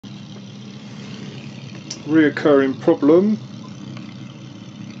reoccurring problem.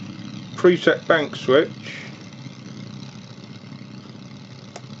 Preset bank switch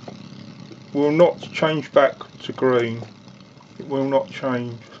will not change back to green. It will not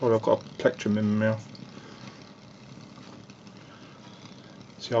change. Sorry, I've got a plectrum in my mouth.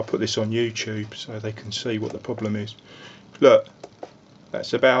 See, I'll put this on YouTube so they can see what the problem is. Look,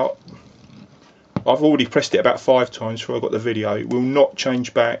 that's about, I've already pressed it about 5 times before I got the video. It will not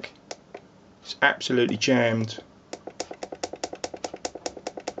change back. It's absolutely jammed.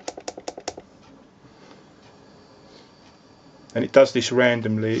 And it does this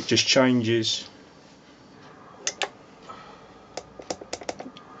randomly, it just changes.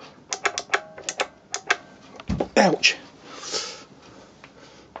 Ouch!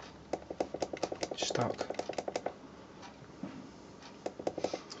 Stuck.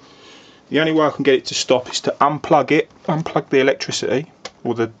 The only way I can get it to stop is to unplug it, unplug the electricity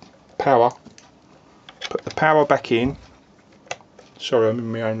or the power, put the power back in. Sorry, I'm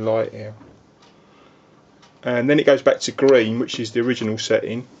in my own light here. And then it goes back to green, which is the original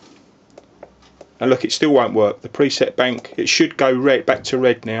setting. And look, it still won't work. The preset bank, it should go red, back to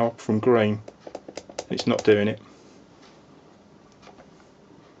red now from green. It's not doing it.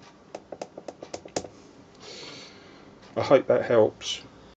 I hope that helps.